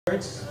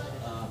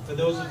For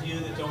those of you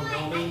that don't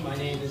know me, my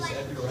name is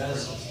Ed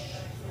Perez.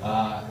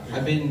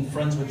 I've been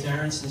friends with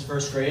Darren since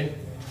first grade.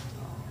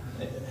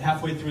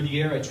 Halfway through the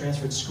year, I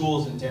transferred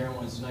schools, and Darren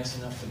was nice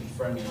enough to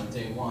befriend me on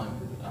day one.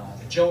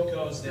 The joke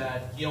goes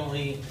that he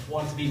only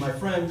wanted to be my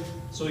friend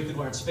so he could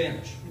learn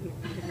Spanish.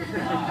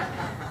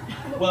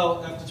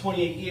 Well, after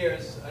 28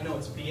 years, I know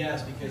it's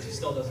BS because he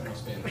still doesn't know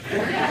Spanish.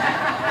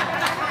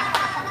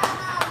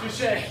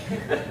 Touché.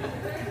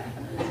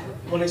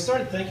 When I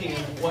started thinking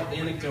of what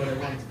anecdote I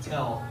wanted to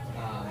tell,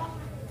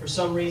 for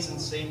some reason,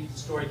 the same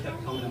story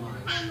kept coming to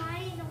mind.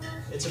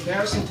 It's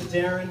embarrassing to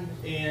Darren,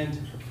 and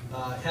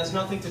has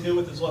nothing to do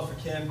with his love for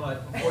Kim,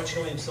 but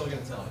unfortunately, I'm still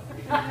going to tell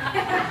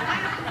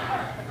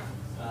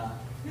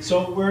it.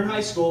 So we're in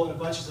high school, and a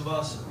bunch of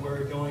us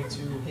were going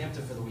to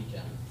Hampton for the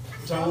weekend.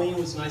 Darlene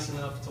was nice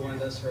enough to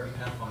lend us her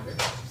Pathfinder,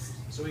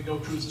 so we go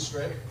cruise the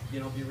strip, be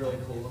really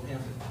cool in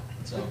Hampton.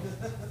 So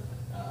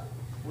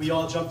we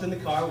all jumped in the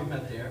car, we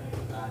met there.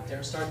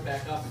 Darren started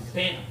back up, and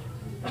bam!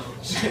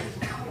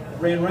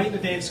 Ran right into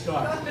Dave's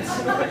car.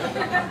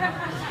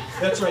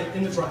 That's right,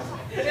 in the driveway.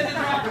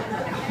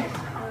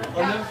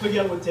 I'll never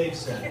forget what Dave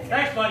said.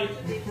 Thanks, buddy.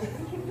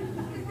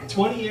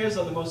 20 years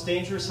on the most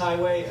dangerous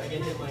highway, I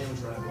get hit my own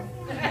driveway.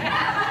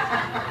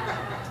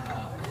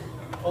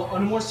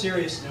 On a more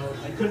serious note,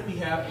 I couldn't be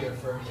happier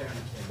for Darren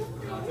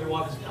and Kim. Their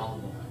love is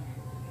palpable.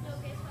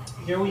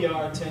 Here we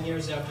are, 10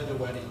 years after their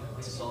wedding,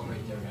 to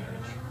celebrate their marriage.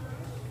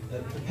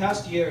 The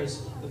past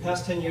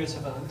 10 years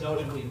have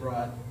undoubtedly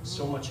brought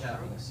so much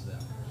happiness to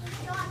them.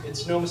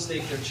 It's no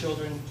mistake their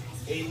children,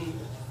 Aiden,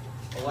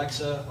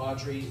 Alexa,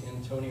 Audrey, and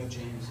Antonio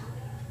James,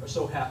 are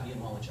so happy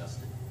and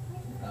well-adjusted.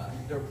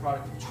 They're a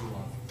product of true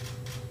love.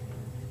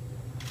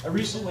 I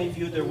recently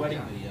viewed their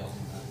wedding video.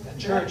 At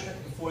church,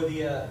 before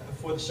the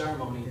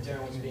ceremony,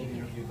 Darren was being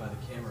interviewed by the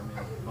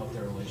cameraman about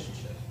their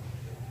relationship,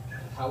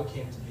 how it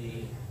came to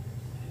be,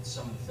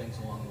 some of the things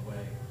along the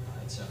way,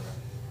 etc.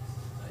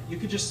 You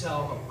could just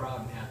tell how proud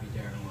and happy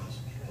Darren was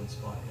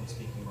when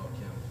speaking about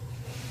Kim.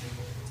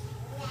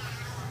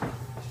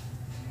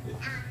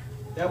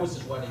 That was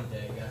his wedding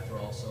day, after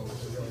all, so it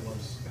really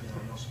was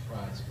no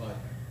surprise. But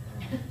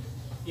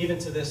even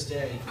to this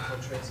day, he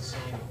portrays the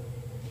same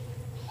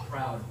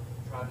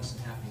proudness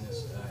and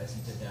happiness as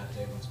he did that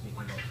day when speaking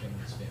about Kim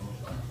and his family.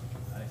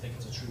 I think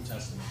it's a true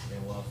testament to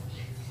their love.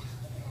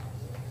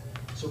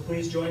 So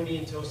please join me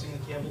in toasting the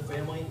Campbell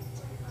family.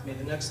 May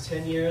the next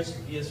 10 years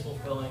be as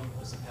fulfilling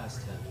as the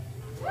past 10.